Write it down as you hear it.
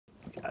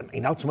I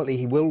mean, ultimately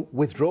he will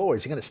withdraw.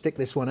 Is he going to stick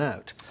this one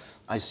out?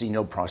 I see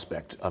no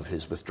prospect of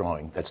his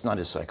withdrawing. That's not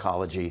his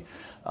psychology.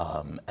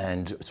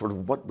 And sort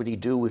of what would he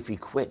do if he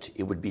quit?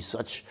 It would be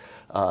such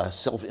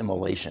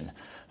self-immolation.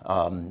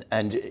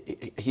 And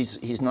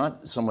he's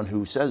not someone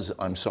who says,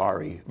 I'm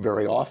sorry,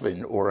 very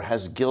often, or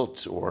has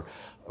guilt, or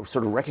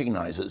sort of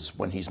recognizes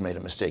when he's made a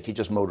mistake. He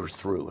just motors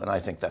through, and I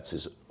think that's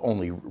his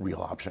only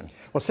real option.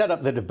 Well, set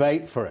up the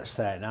debate for us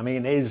then. I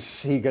mean,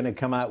 is he going to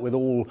come out with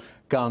all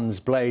guns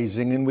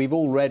blazing? And we've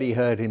already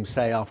heard him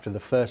say after the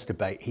first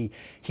debate he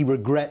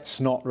regrets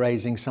not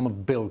raising some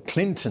of Bill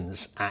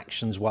Clinton's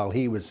actions while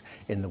he was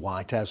in the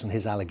White House, and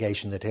his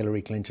allegation that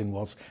Hillary Clinton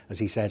was, as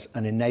he says,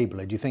 an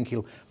enabler. Do you think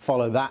he'll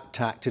follow that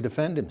tack to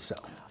defend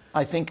himself?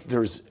 I think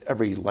there's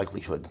every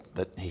likelihood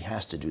that he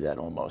has to do that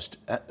almost.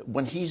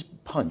 When he's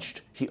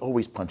punched, he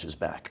always punches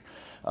back.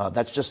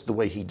 That's just the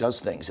way he does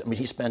things. I mean,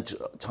 he spent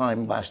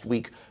time last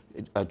week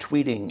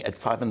tweeting at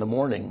 5 in the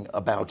morning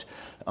about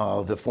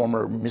the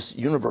former Miss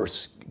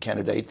Universe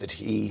candidate that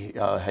he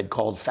had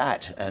called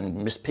fat and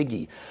Miss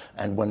Piggy.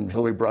 And when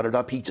Hillary brought it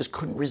up, he just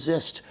couldn't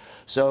resist.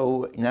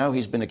 So now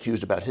he's been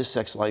accused about his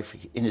sex life.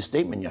 In his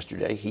statement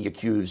yesterday, he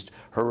accused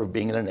her of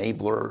being an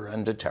enabler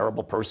and a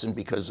terrible person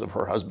because of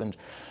her husband.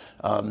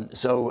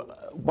 So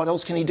what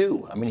else can he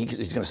do? I mean,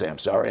 he's going to say, I'm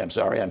sorry, I'm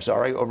sorry, I'm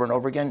sorry, over and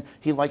over again.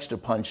 He likes to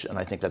punch, and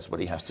I think that's what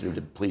he has to do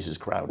to please his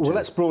crowd, too. Well,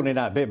 let's broaden it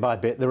out bit by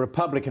bit. The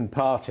Republican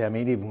Party, I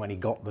mean, even when he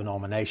got the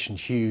nomination,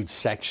 huge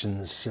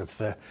sections of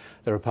the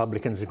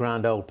Republicans, the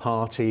grand old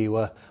party,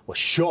 were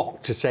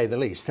shocked, to say the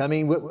least. I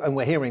mean,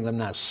 we're hearing them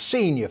now,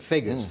 senior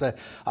figures,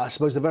 I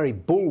suppose the very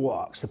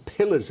bulwarks, the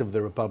pillars of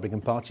the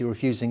Republican Party,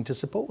 refusing to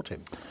support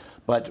him.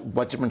 But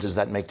what difference does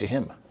that make to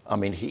him? I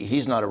mean,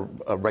 he's not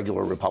a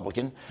regular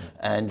Republican,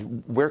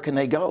 and where can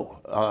they go?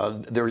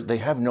 They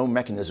have no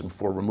mechanism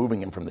for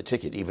removing him from the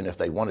ticket, even if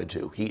they wanted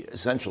to. He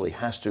essentially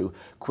has to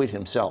quit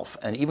himself,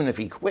 and even if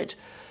he quit,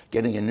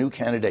 getting a new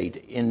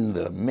candidate in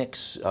the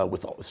mix,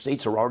 with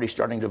states are already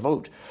starting to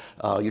vote,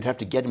 you'd have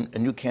to get a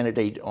new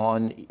candidate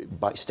on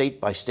by state.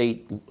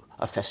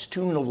 A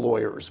festoon of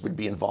lawyers would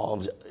be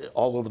involved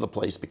all over the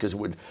place because it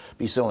would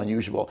be so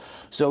unusual.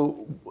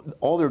 So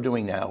all they're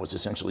doing now is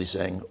essentially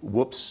saying,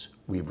 whoops,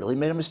 we really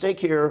made a mistake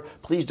here.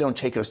 Please don't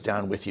take us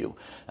down with you.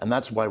 And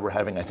that's why we're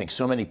having, I think,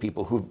 so many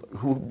people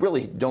who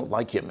really don't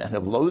like him and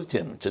have loathed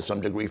him to some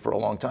degree for a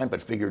long time,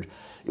 but figured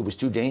it was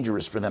too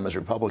dangerous for them as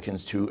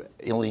Republicans to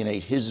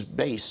alienate his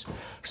base,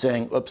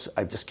 saying, oops,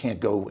 I just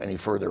can't go any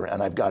further,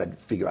 and I've got to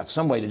figure out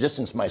some way to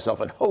distance myself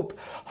and hope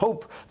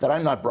that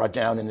I'm not brought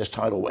down in this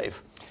tidal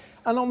wave.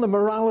 And on the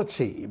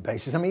morality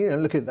basis, I mean,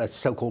 look at the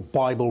so-called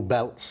Bible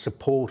Belt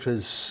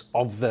supporters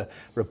of the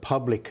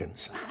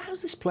Republicans.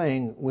 How's this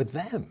playing with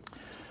them?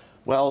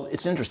 Well,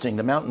 it's interesting.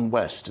 The Mountain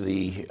West,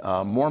 the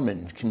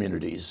Mormon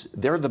communities,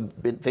 they've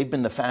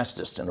been the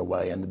fastest in a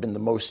way, and they've been the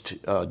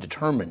most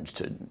determined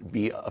to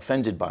be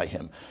offended by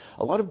him.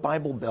 A lot of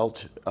Bible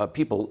Belt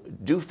people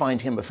do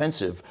find him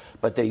offensive,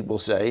 but they will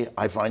say,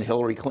 I find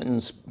Hillary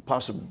Clinton's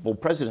possible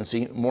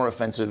presidency more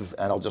offensive,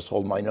 and I'll just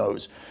hold my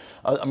nose.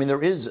 I mean,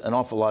 there is an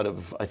awful lot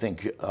of, I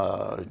think,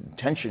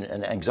 tension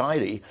and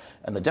anxiety,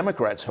 and the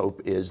Democrats'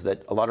 hope is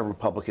that a lot of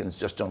Republicans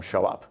just don't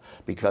show up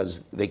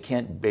because they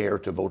can't bear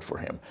to vote for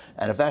him.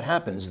 And if that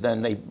happens,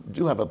 then they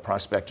do have a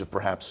prospect of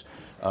perhaps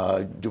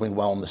doing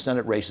well in the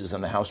Senate races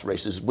and the House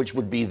races, which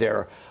would be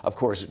their, of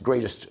course,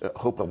 greatest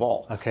hope of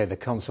all. Okay, the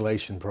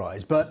consolation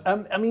prize. But,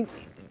 I mean,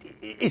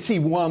 is he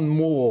one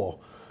more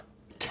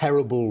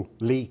terrible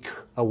leak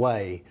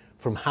away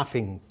from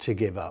having to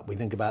give up? We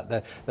think about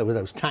there were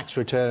those tax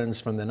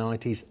returns from the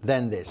 90s,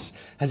 then this.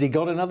 Has he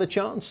got another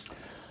chance?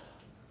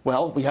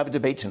 Well, we have a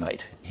debate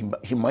tonight.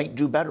 He might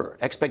do better.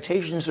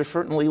 Expectations are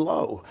certainly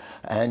low,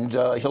 and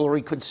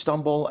Hillary could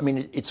stumble. I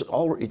mean,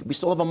 we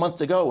still have a month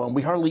to go, and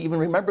we hardly even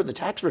remember the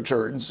tax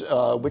returns,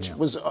 which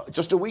was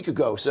just a week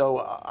ago. So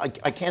I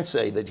can't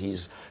say that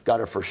he's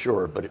got it for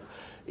sure, but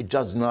it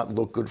does not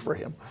look good for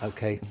him.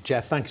 Okay,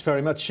 Jeff, thanks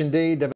very much indeed.